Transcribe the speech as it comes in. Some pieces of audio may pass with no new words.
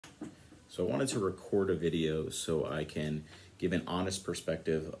So I wanted to record a video so I can give an honest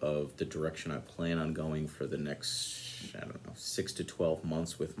perspective of the direction I plan on going for the next, I don't know, 6 to 12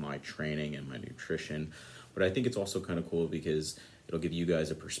 months with my training and my nutrition. But I think it's also kind of cool because it'll give you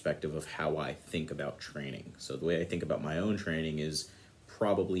guys a perspective of how I think about training. So the way I think about my own training is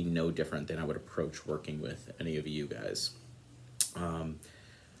probably no different than I would approach working with any of you guys.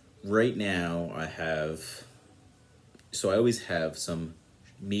 Right now I always have some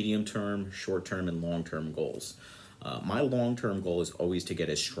medium-term, short-term, and long-term goals. My long-term goal is always to get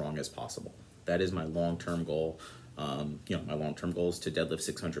as strong as possible. That is my long-term goal. My long-term goal is to deadlift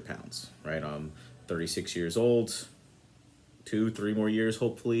 600 pounds, right? I'm 36 years old, 2-3 more years,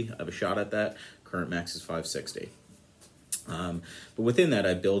 hopefully. I have a shot at that. Current max is 560. But within that,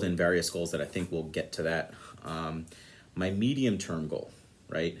 I build in various goals that I think will get to that. My medium-term goal,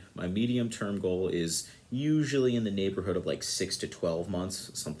 right? My medium-term goal is usually in the neighborhood of like 6 to 12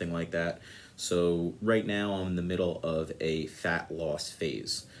 months, something like that. So right now I'm in the middle of a fat loss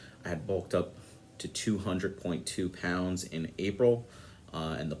phase. I had bulked up to 200.2 pounds in April,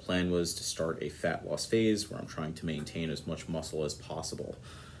 and the plan was to start a fat loss phase where I'm trying to maintain as much muscle as possible.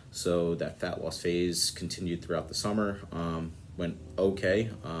 So that fat loss phase continued throughout the summer. Went okay.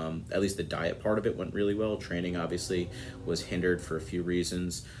 At least the diet part of it went really well. Training obviously was hindered for a few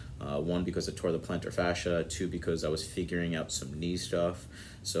reasons. One, because I tore the plantar fascia. Two, because I was figuring out some knee stuff.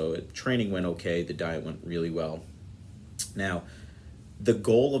 So training went okay. The diet went really well. Now, the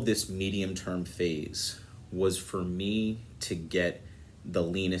goal of this medium-term phase was for me to get the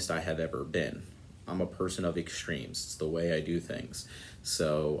leanest I have ever been. I'm a person of extremes. It's the way I do things.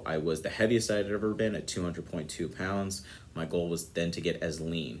 So I was the heaviest I'd ever been at 200.2 pounds. My goal was then to get as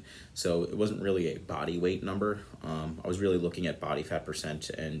lean. So it wasn't really a body weight number. I was really looking at body fat percent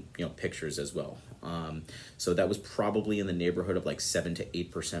and pictures as well. So that was probably in the neighborhood of like 7 to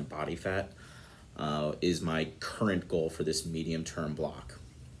 8% body fat is my current goal for this medium term block.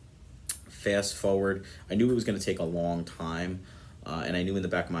 Fast forward, I knew it was going to take a long time. And I knew in the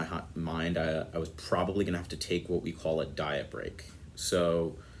back of my mind I was probably going to have to take what we call a diet break.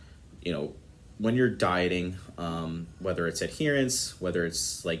 So, when you're dieting, whether it's adherence, whether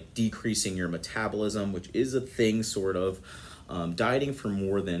it's like decreasing your metabolism, which is a thing sort of, dieting for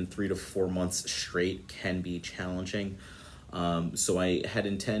more than 3 to 4 months straight can be challenging. So I had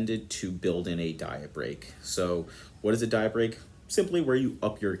intended to build in a diet break. So what is a diet break? Simply where you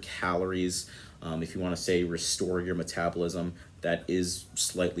up your calories. If you want to say restore your metabolism, that is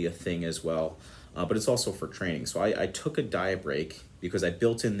slightly a thing as well. But it's also for training. So I took a diet break because I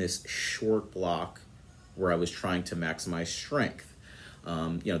built in this short block where I was trying to maximize strength.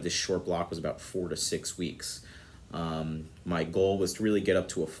 This short block was about 4 to 6 weeks. My goal was to really get up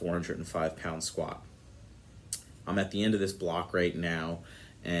to a 405-pound squat. I'm at the end of this block right now,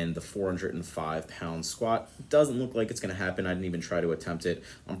 and the 405-pound squat doesn't look like it's going to happen. I didn't even try to attempt it.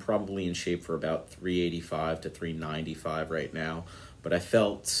 I'm probably in shape for about 385 to 395 right now. But I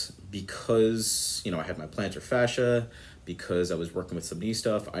felt because, I had my plantar fascia, because I was working with some knee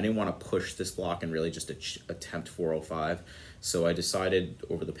stuff, I didn't want to push this block and really just attempt 405. So I decided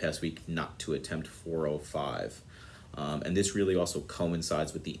over the past week not to attempt 405. And this really also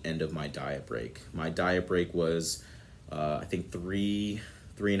coincides with the end of my diet break. My diet break was, I think,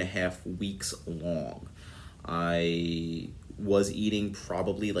 3.5 weeks long. I was eating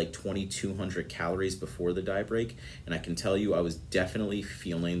probably like 2,200 calories before the diet break, and I can tell you I was definitely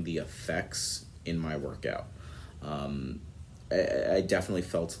feeling the effects in my workout. I definitely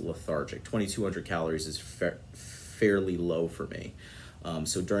felt lethargic. 2,200 calories is fairly low for me.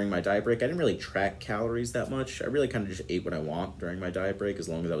 So during my diet break, I didn't really track calories that much. I really kind of just ate what I want during my diet break as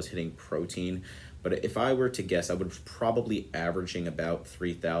long as I was hitting protein. But if I were to guess, I would probably averaging about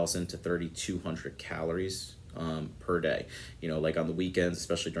 3,000 to 3,200 calories per day. Like on the weekends,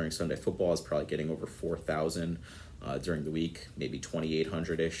 especially during Sunday football, I was probably getting over 4,000 during the week, maybe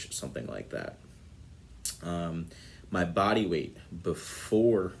 2,800-ish, something like that. My body weight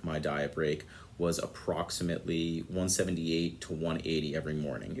before my diet break was approximately 178 to 180 every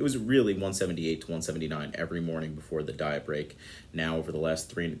morning. It was really 178 to 179 every morning before the diet break. Now over the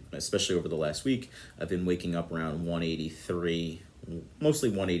last especially over the last week, I've been waking up around 183, mostly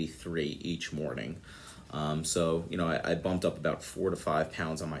 183 each morning. So I bumped up about 4 to 5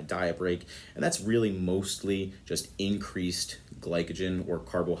 pounds on my diet break, and that's really mostly just increased glycogen or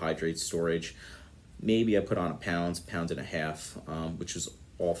carbohydrate storage. Maybe I put on a pound and a half, which is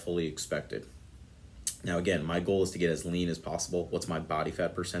all fully expected. Now, again, my goal is to get as lean as possible. What's my body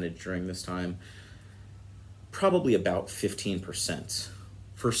fat percentage during this time? Probably about 15%.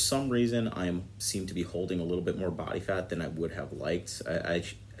 For some reason, I seem to be holding a little bit more body fat than I would have liked. I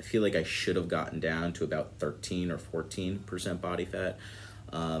I feel like I should have gotten down to about 13 or 14% body fat.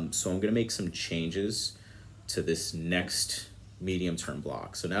 So I'm going to make some changes to this next medium term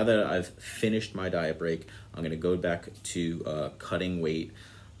block. So now that I've finished my diet break, I'm going to go back to cutting weight.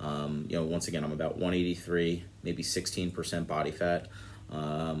 Once again, I'm about 183, maybe 16% body fat.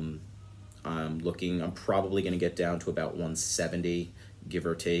 I'm probably going to get down to about 170, give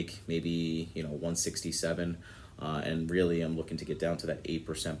or take, maybe 167. And really I'm looking to get down to that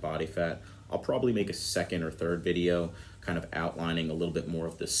 8% body fat. I'll probably make a second or third video kind of outlining a little bit more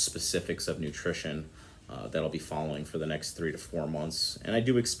of the specifics of nutrition that I'll be following for the next 3 to 4 months. And I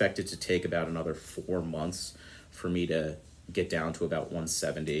do expect it to take about another 4 months for me to get down to about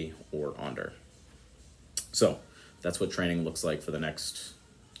 170 or under. So that's what training looks like for the next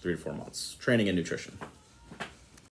 3 to 4 months. Training and nutrition.